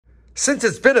Since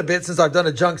it's been a bit since I've done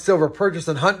a junk silver purchase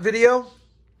and hunt video,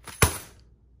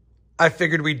 I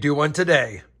figured we'd do one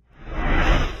today.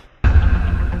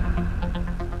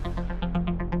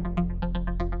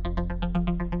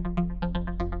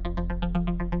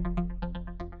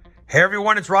 Hey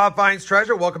everyone, it's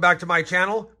RobFindsTreasure. Welcome back to my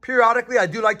channel. Periodically, I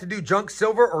do like to do junk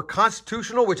silver or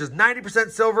constitutional, which is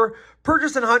 90% silver,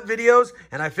 purchase and hunt videos,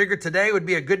 and I figured today would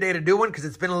be a good day to do one because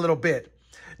it's been a little bit.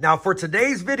 Now, for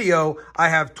today's video, I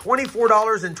have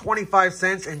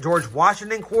 $24.25 in George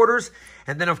Washington quarters,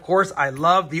 and then, of course, I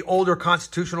love the older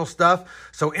constitutional stuff.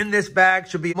 So in this bag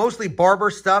should be mostly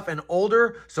Barber stuff and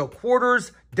older, so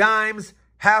quarters, dimes,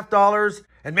 half dollars,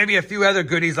 and maybe a few other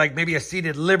goodies like maybe a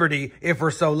seated Liberty if we're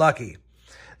so lucky.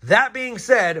 That being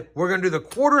said, we're going to do the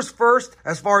quarters first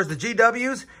as far as the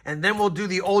GWs, and then we'll do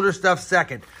the older stuff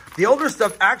second. The older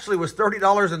stuff actually was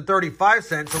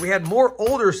 $30.35, so we had more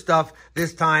older stuff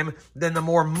this time than the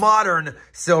more modern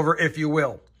silver, if you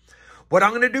will. What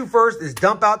I'm going to do first is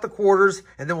dump out the quarters,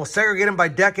 and then we'll segregate them by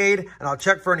decade, and I'll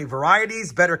check for any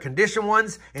varieties, better condition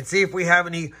ones, and see if we have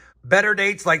any better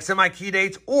dates like semi-key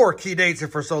dates or key dates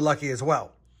if we're so lucky as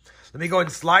well. Let me go ahead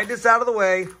and slide this out of the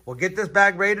way. We'll get this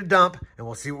bag ready to dump, and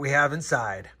we'll see what we have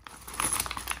inside.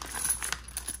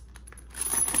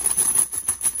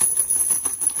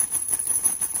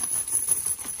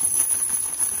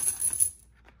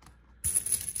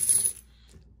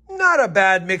 Not a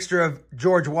bad mixture of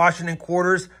George Washington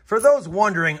quarters. For those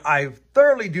wondering, I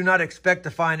thoroughly do not expect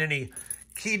to find any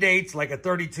key dates like a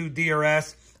 32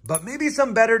 DRS, but maybe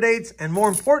some better dates, and more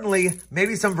importantly,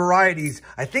 maybe some varieties.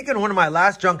 I think in one of my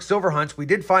last junk silver hunts, we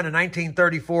did find a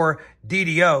 1934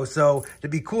 DDO, so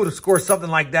it'd be cool to score something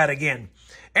like that again.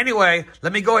 Anyway,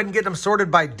 let me go ahead and get them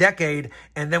sorted by decade,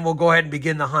 and then we'll go ahead and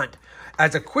begin the hunt.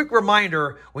 As a quick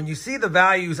reminder, when you see the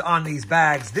values on these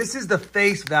bags, this is the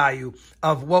face value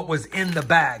of what was in the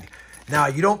bag. Now,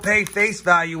 you don't pay face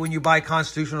value when you buy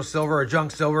constitutional silver or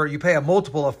junk silver. You pay a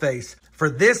multiple of face. For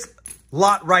this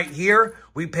lot right here,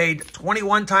 we paid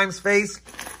 21 times face,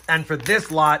 and for this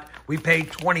lot, we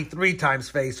paid 23 times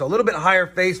face. So a little bit higher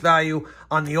face value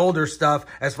on the older stuff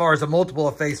as far as a multiple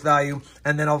of face value,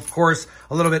 and then of course,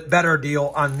 a little bit better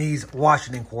deal on these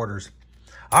Washington quarters.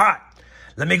 All right,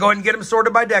 let me go ahead and get them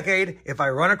sorted by decade. If I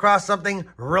run across something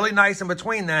really nice in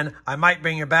between then, I might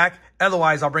bring it back.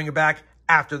 Otherwise, I'll bring it back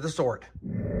after the sort.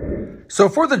 So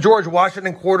for the George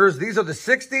Washington quarters, these are the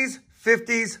 60s,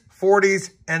 50s, 40s,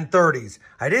 and 30s.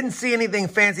 I didn't see anything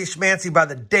fancy schmancy by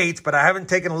the dates, but I haven't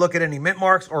taken a look at any mint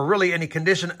marks or really any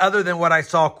condition other than what I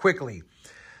saw quickly.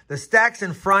 The stacks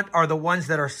in front are the ones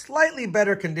that are slightly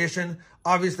better condition,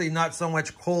 obviously not so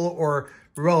much coal or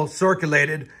well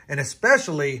circulated, and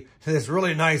especially this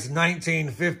really nice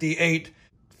 1958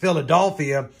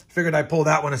 Philadelphia. Figured I'd pull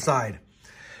that one aside.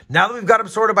 Now that we've got them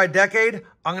sorted by decade,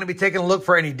 I'm going to be taking a look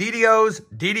for any DDOs,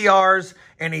 DDRs,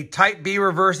 any Type B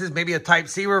reverses, maybe a Type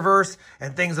C reverse,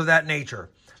 and things of that nature.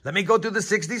 Let me go through the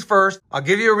 60s first. I'll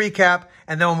give you a recap,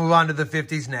 and then we'll move on to the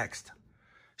 50s next.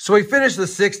 So we finished the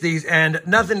 60s, and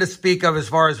nothing to speak of as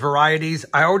far as varieties.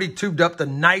 I already tubed up the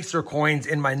nicer coins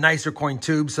in my nicer coin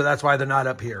tubes, so that's why they're not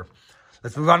up here.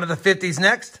 Let's move on to the 50s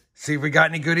next, see if we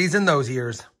got any goodies in those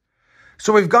years.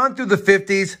 So we've gone through the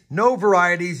 50s, no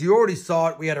varieties. You already saw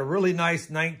it. We had a really nice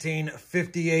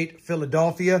 1958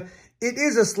 Philadelphia. It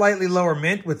is a slightly lower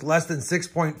mint with less than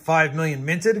 6.5 million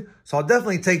minted. So I'll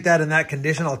definitely take that in that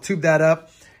condition. I'll tube that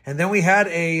up. And then we had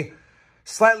a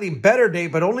slightly better date,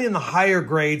 but only in the higher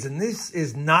grades. And this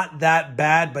is not that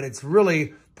bad, but it's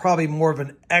really probably more of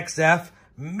an XF,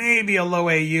 maybe a low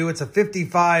AU. It's a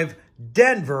 55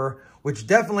 Denver, which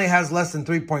definitely has less than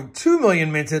 3.2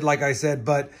 million minted, like I said,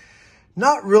 but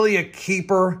not really a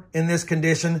keeper in this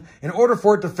condition. In order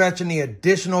for it to fetch any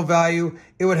additional value,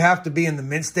 it would have to be in the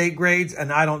mint state grades,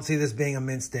 and I don't see this being a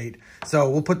mint state. So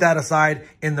we'll put that aside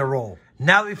in the roll.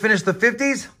 Now that we finished the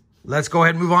 50s, let's go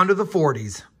ahead and move on to the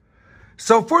 40s.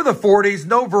 So for the 40s,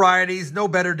 no varieties, no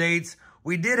better dates.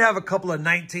 We did have a couple of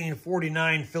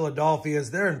 1949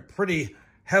 Philadelphias. They're in pretty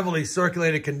heavily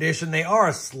circulated condition. They are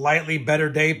a slightly better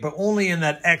date, but only in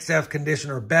that XF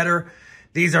condition or better.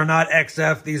 These are not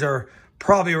XF. These are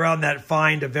probably around that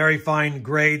fine to very fine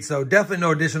grade, so definitely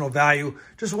no additional value.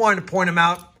 Just wanted to point them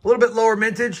out. A little bit lower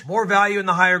mintage, more value in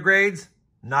the higher grades,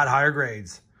 not higher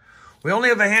grades. We only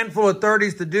have a handful of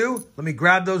 30s to do. Let me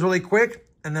grab those really quick,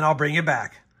 and then I'll bring you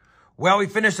back. Well, we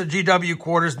finished the GW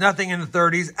quarters, nothing in the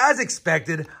 30s. As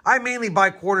expected, I mainly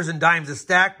buy quarters and dimes a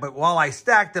stack, but while I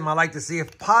stack them, I like to see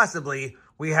if possibly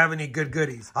we have any good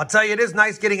goodies. I'll tell you, it is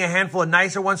nice getting a handful of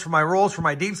nicer ones for my rolls for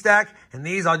my deep stack, and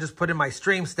these I'll just put in my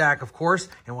stream stack, of course,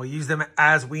 and we'll use them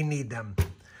as we need them.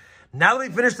 Now that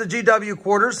we finished the GW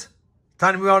quarters,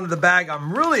 Time to move on to the bag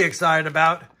I'm really excited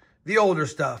about, the older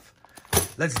stuff.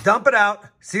 Let's dump it out,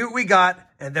 see what we got,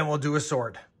 and then we'll do a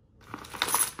sort.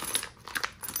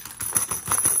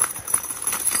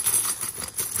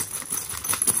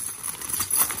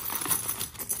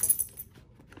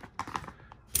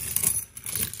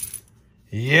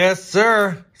 Yes,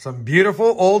 sir. Some beautiful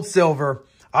old silver.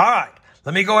 All right,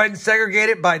 let me go ahead and segregate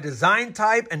it by design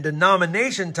type and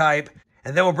denomination type,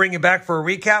 and then we'll bring you back for a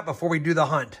recap before we do the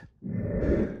hunt.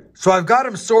 So I've got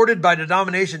them sorted by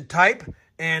denomination type,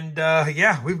 and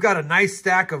yeah, we've got a nice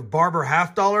stack of Barber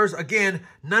Half Dollars. Again,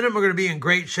 none of them are going to be in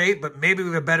great shape, but maybe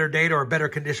we have a better date or a better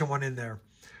condition one in there.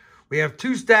 We have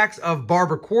 2 stacks of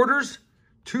Barber Quarters,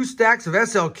 2 stacks of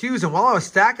SLQs, and while I was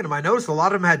stacking them, I noticed a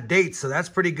lot of them had dates, so that's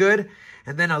pretty good.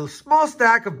 And then a small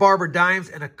stack of Barber Dimes,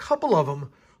 and a couple of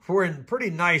them were in pretty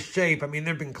nice shape. I mean,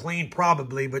 they've been cleaned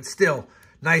probably, but still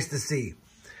nice to see.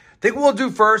 I think what we'll do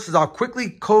first is I'll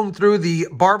quickly comb through the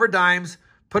Barber Dimes,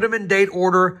 put them in date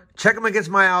order, check them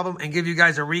against my album, and give you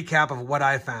guys a recap of what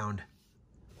I found.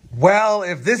 Well,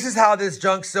 if this is how this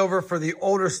junk silver for the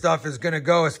older stuff is going to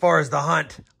go as far as the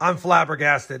hunt, I'm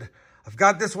flabbergasted. I've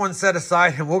got this one set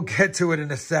aside, and we'll get to it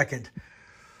in a second.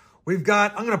 We've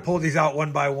got, I'm going to pull these out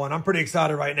one by one. I'm pretty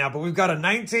excited right now, but we've got a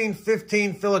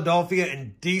 1915 Philadelphia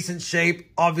in decent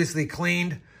shape, obviously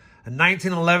cleaned. A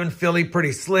 1911 Philly,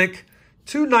 pretty slick.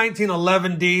 2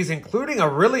 1911Ds, including a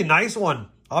really nice one.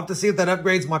 I'll have to see if that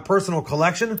upgrades my personal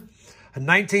collection. A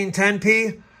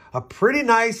 1910P, a pretty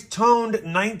nice toned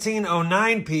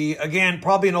 1909P. Again,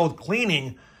 probably an old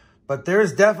cleaning, but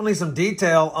there's definitely some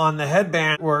detail on the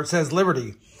headband where it says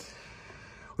Liberty.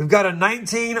 We've got a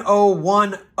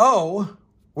 19010,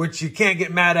 which you can't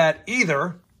get mad at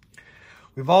either.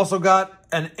 We've also got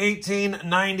an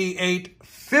 1898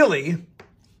 Philly,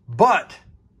 but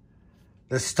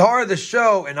the star of the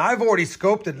show, and I've already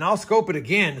scoped it and I'll scope it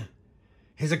again,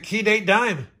 is a key date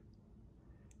dime.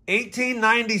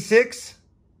 1896.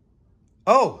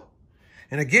 Oh,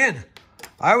 and again,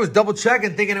 I was double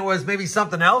checking thinking it was maybe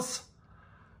something else,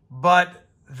 but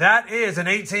that is an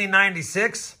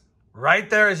 1896. Right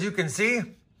there, as you can see.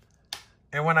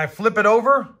 And when I flip it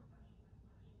over,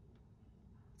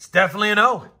 it's definitely an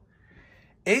O.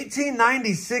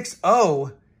 1896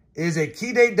 O is a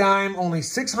key date dime. Only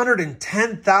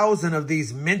 610,000 of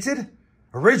these minted.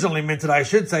 Originally minted, I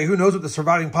should say. Who knows what the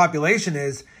surviving population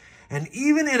is. And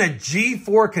even in a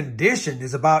G4 condition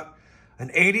is about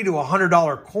an $80 to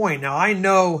 $100 coin. Now, I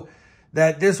know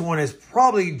that this one is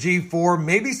probably G4,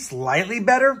 maybe slightly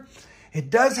better. It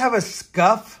does have a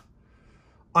scuff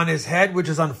on his head, which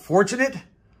is unfortunate,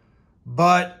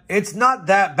 but it's not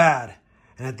that bad.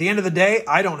 And at the end of the day,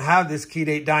 I don't have this key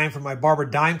date dime for my Barber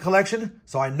dime collection,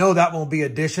 so I know that won't be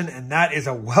addition, and that is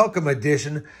a welcome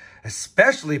addition,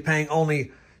 especially paying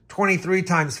only 23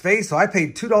 times face. So I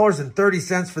paid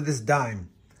 $2.30 for this dime.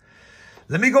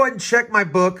 Let me go ahead and check my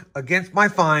book against my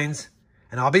finds,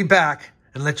 and I'll be back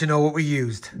and let you know what we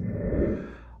used.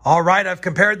 All right, I've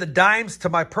compared the dimes to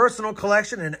my personal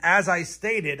collection, and as I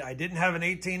stated, I didn't have an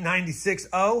 1896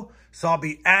 O, so I'll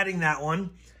be adding that one.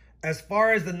 As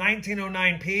far as the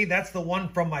 1909P, that's the one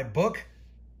from my book.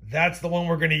 That's the one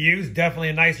we're going to use, definitely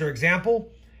a nicer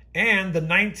example. And the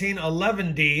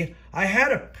 1911D, I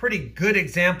had a pretty good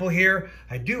example here.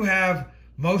 I do have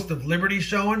most of Liberty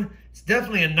showing. It's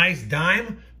definitely a nice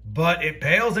dime, but it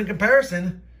pales in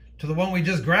comparison to the one we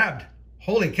just grabbed.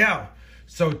 Holy cow.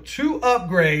 So 2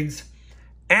 upgrades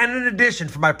and an addition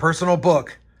for my personal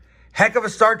book. Heck of a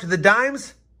start to the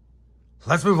dimes.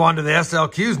 Let's move on to the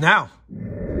SLQs now.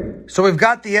 So we've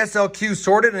got the SLQ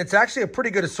sorted, and it's actually a pretty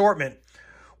good assortment.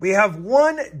 We have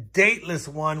one dateless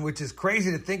one, which is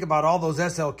crazy to think about all those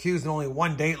SLQs and only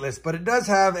one dateless, but it does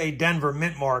have a Denver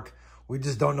mint mark. We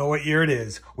just don't know what year it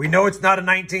is. We know it's not a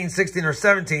 19, 16, or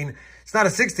 17. It's not a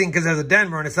 16 because it has a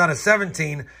Denver, and it's not a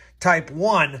 17 type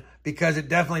 1 because it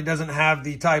definitely doesn't have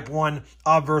the type 1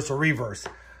 obverse or reverse.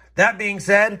 That being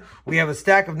said, we have a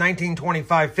stack of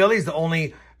 1925 Phillies, the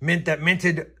only mint that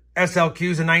minted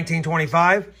SLQs in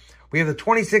 1925. We have the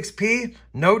 26P,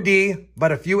 no D,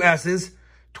 but a few S's.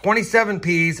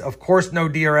 27Ps, of course, no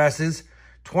D or S's.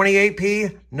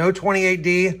 28P, no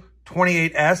 28D,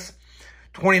 28S.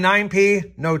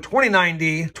 29P, no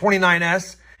 29D,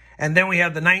 29S. And then we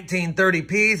have the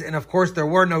 1930Ps, and of course, there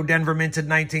were no Denver minted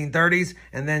 1930s,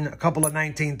 and then a couple of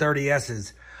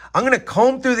 1930Ss. I'm going to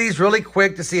comb through these really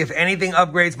quick to see if anything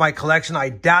upgrades my collection. I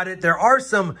doubt it. There are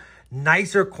some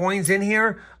nicer coins in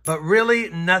here, but really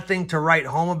nothing to write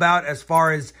home about as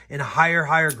far as in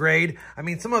higher grade. I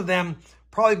mean, some of them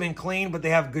probably been cleaned, but they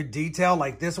have good detail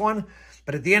like this one.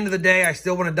 But at the end of the day, I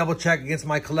still want to double check against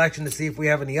my collection to see if we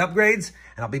have any upgrades.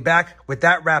 And I'll be back with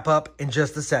that wrap up in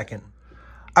just a second.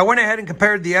 I went ahead and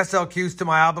compared the SLQs to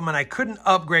my album, and I couldn't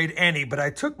upgrade any, but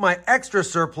I took my extra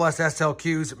surplus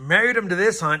SLQs, married them to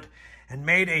this hunt, and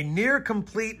made a near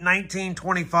complete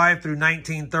 1925 through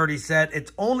 1930 set.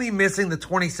 It's only missing the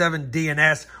 27 D and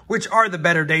S, which are the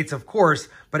better dates, of course,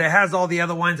 but it has all the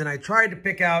other ones, and I tried to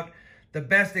pick out the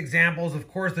best examples. Of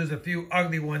course, there's a few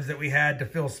ugly ones that we had to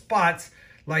fill spots,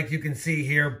 like you can see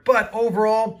here, but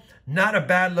overall, not a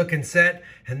bad looking set,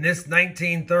 and this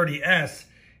 1930S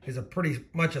is pretty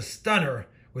much a stunner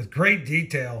with great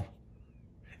detail.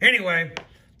 Anyway,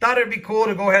 thought it'd be cool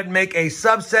to go ahead and make a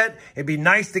subset. It'd be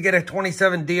nice to get a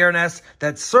 27 DRNS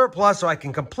that's surplus so I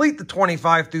can complete the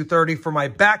 25 through 30 for my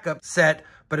backup set.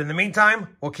 But in the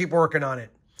meantime, we'll keep working on it.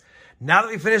 Now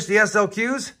that we finished the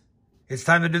SLQs, it's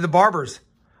time to do the barbers.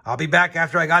 I'll be back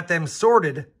after I got them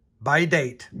sorted by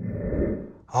date.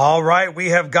 All right, we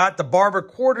have got the Barber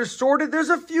quarters sorted. There's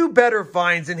a few better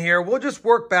finds in here. We'll just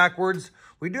work backwards.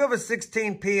 We do have a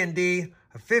 16P and D,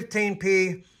 a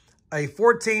 15P, a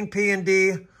 14P and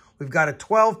D. We've got a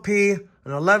 12P,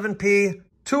 an 11P,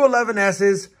 two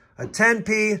 11S's, a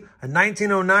 10P, a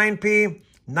 1909P,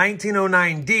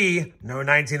 1909D, no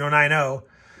 1909O,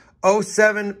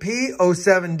 07P,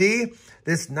 07D.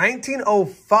 This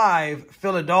 1905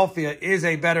 Philadelphia is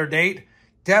a better date.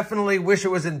 Definitely wish it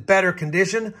was in better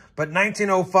condition, but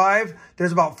 1905,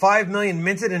 there's about 5 million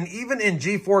minted, and even in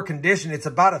G4 condition, it's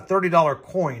about a $30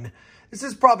 coin. This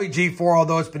is probably G4,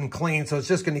 although it's been clean, so it's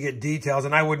just going to get details,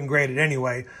 and I wouldn't grade it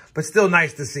anyway, but still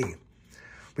nice to see.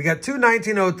 We got two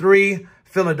 1903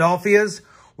 Philadelphias.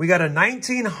 We got a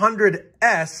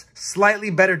 1900S, slightly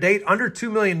better date, under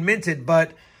 2 million minted,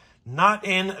 but not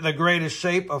in the greatest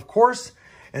shape, of course.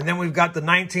 And then we've got the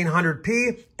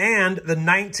 1900P and the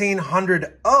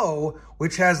 1900O,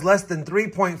 which has less than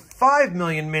 3.5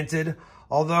 million minted,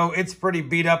 although it's pretty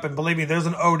beat up. And believe me, there's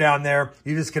an O down there.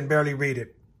 You just can barely read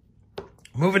it.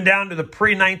 Moving down to the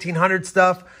pre-1900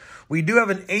 stuff, we do have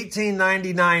an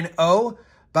 1899O,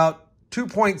 about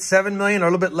 2.7 million, or a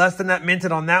little bit less than that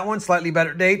minted on that one. Slightly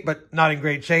better date, but not in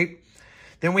great shape.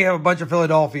 Then we have a bunch of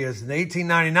Philadelphias, the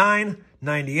 1899,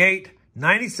 98,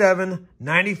 97,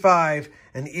 95,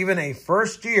 and even a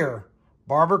first year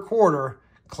Barber quarter,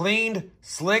 cleaned,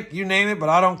 slick, you name it, but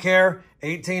I don't care,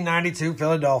 1892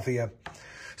 Philadelphia.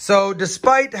 So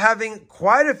despite having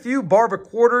quite a few Barber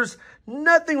quarters,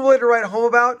 nothing really to write home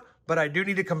about, but I do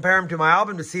need to compare them to my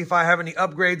album to see if I have any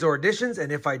upgrades or additions,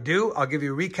 and if I do, I'll give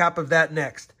you a recap of that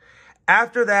next.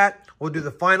 After that, we'll do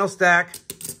the final stack,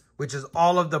 which is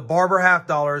all of the Barber Half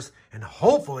Dollars, and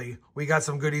hopefully we got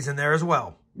some goodies in there as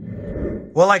well.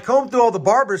 Well, I combed through all the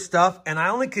Barber stuff, and I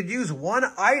only could use one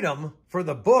item for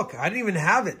the book. I didn't even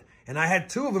have it. And I had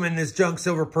two of them in this junk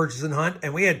silver purchase and hunt,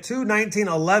 and we had two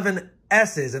 1911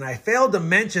 S's. And I failed to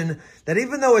mention that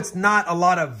even though it's not a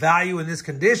lot of value in this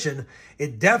condition,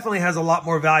 it definitely has a lot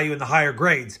more value in the higher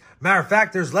grades. Matter of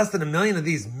fact, there's less than 1 million of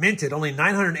these minted, only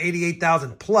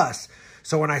 988,000 plus.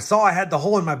 So when I saw I had the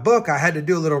hole in my book, I had to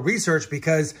do a little research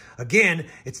because, again,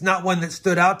 it's not one that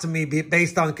stood out to me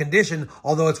based on condition,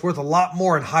 although it's worth a lot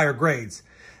more in higher grades.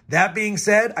 That being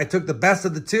said, I took the best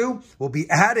of the two. We'll be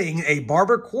adding a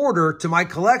Barber quarter to my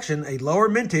collection, a lower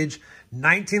mintage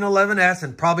 1911S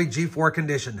and probably G4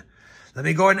 condition. Let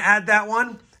me go ahead and add that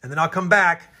one, and then I'll come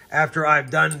back after I've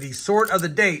done the sort of the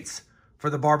dates for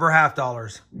the Barber Half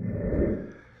Dollars.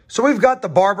 So we've got the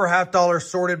Barber Half Dollars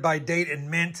sorted by date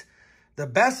and mint. The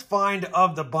best find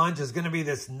of the bunch is going to be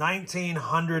this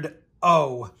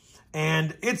 1900O,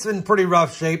 and it's in pretty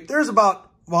rough shape. There's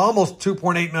about, well, almost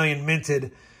 2.8 million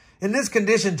minted. In this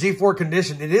condition, G4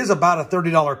 condition, it is about a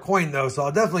 $30 coin though, so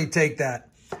I'll definitely take that.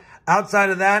 Outside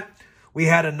of that, we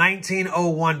had a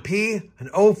 1901P, an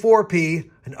 04P,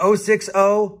 an 060,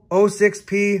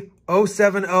 06P,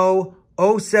 070,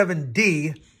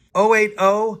 07D, 080,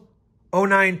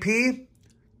 09P,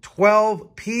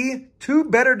 12P, two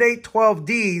better date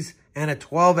 12Ds, and a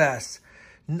 12S.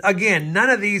 Again, none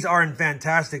of these are in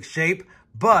fantastic shape,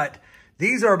 but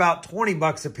these are about 20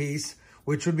 bucks a piece,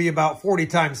 which would be about 40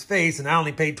 times face, and I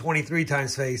only paid 23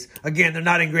 times face. Again, they're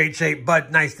not in great shape,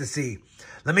 but nice to see.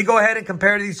 Let me go ahead and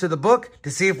compare these to the book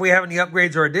to see if we have any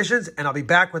upgrades or additions, and I'll be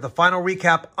back with a final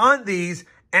recap on these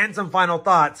and some final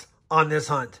thoughts on this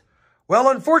hunt. Well,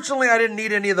 unfortunately, I didn't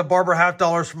need any of the Barber Half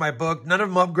Dollars for my book. None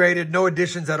of them upgraded, no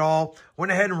additions at all.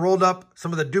 Went ahead and rolled up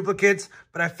some of the duplicates,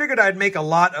 but I figured I'd make a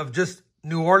lot of just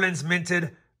New Orleans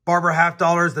minted Barber Half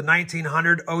Dollars, the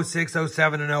 1900, 06,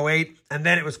 07, and 08. And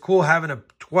then it was cool having a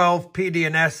 12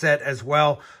 PD&S set as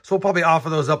well. So we'll probably offer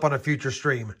those up on a future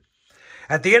stream.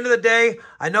 At the end of the day,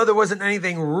 I know there wasn't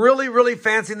anything really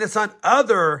fancy in this hunt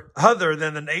other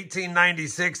than an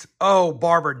 1896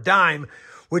 Barber dime,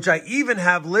 which I even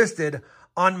have listed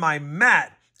on my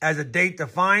mat as a date to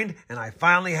find, and I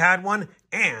finally had one,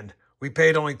 and we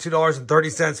paid only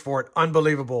 $2.30 for it.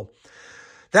 Unbelievable.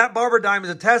 That Barber dime is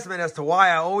a testament as to why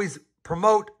I always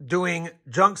promote doing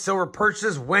junk silver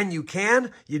purchases when you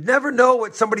can. You never know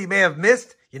what somebody may have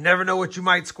missed. You never know what you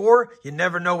might score. You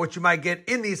never know what you might get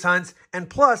in these hunts. And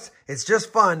plus, it's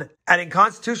just fun adding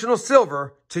constitutional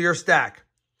silver to your stack.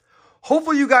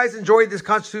 Hopefully you guys enjoyed this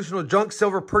constitutional junk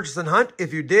silver purchase and hunt.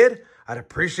 If you did, I'd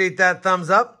appreciate that thumbs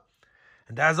up.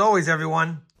 And as always,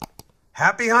 everyone,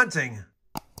 happy hunting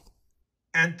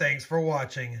and thanks for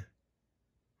watching.